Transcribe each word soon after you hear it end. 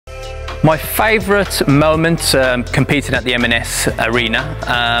My favourite moment competing at the M&S arena,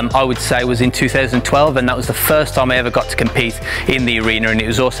 I would say, was in 2012, and that was the first time I ever got to compete in the arena, and it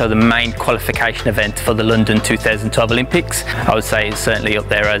was also the main qualification event for the London 2012 Olympics. I would say it's certainly up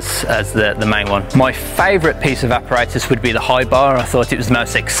there as the main one. My favourite piece of apparatus would be the high bar. I thought it was the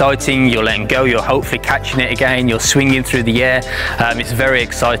most exciting. You're letting go, you're hopefully catching it again, you're swinging through the air. It's very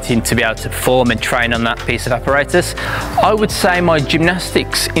exciting to be able to perform and train on that piece of apparatus. I would say my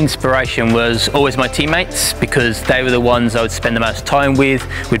gymnastics inspiration was always my teammates, because they were the ones I would spend the most time with.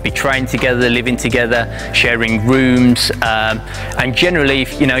 We'd be training together, living together, sharing rooms, and generally,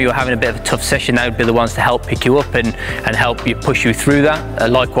 if you're having a bit of a tough session, they would be the ones to help pick you up and help you push you through that.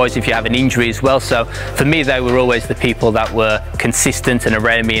 Likewise, if you have an injury as well. So for me, they were always the people that were consistent and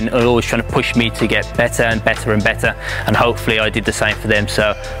around me and always trying to push me to get better and better and better, and hopefully I did the same for them.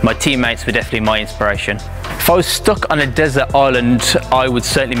 So my teammates were definitely my inspiration. If I was stuck on a desert island, I would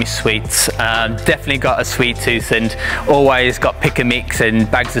certainly miss sweets. Definitely got a sweet tooth and always got pick a mix and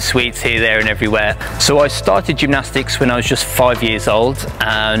bags of sweets here, there and everywhere. So I started gymnastics when I was just 5 years old,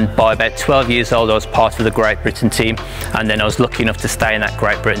 and by about 12 years old I was part of the Great Britain team, and then I was lucky enough to stay in that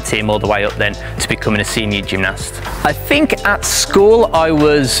Great Britain team all the way up then to becoming a senior gymnast. I think at school I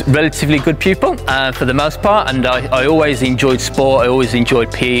was relatively good pupil for the most part, and I always enjoyed sport. I always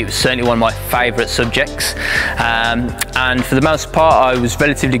enjoyed PE. It was certainly one of my favourite subjects. And for the most part I was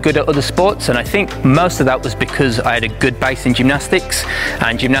relatively good at other sports, and I think most of that was because I had a good base in gymnastics,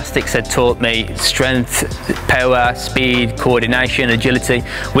 and gymnastics had taught me strength, power, speed, coordination, agility,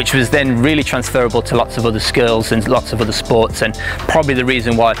 which was then really transferable to lots of other skills and lots of other sports, and probably the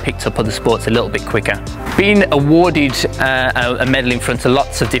reason why I picked up other sports a little bit quicker. Being awarded a medal in front of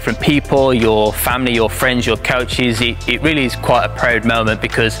lots of different people, your family, your friends, your coaches, it really is quite a proud moment,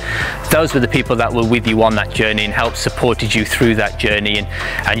 because those were the people that were with you on that journey and helped supported you through that journey,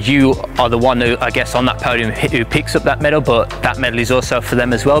 and you are the one who, I guess, on that podium who picks up that medal, but that medal is also for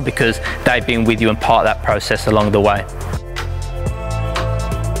them as well, because they've been with you and part of that process along the way.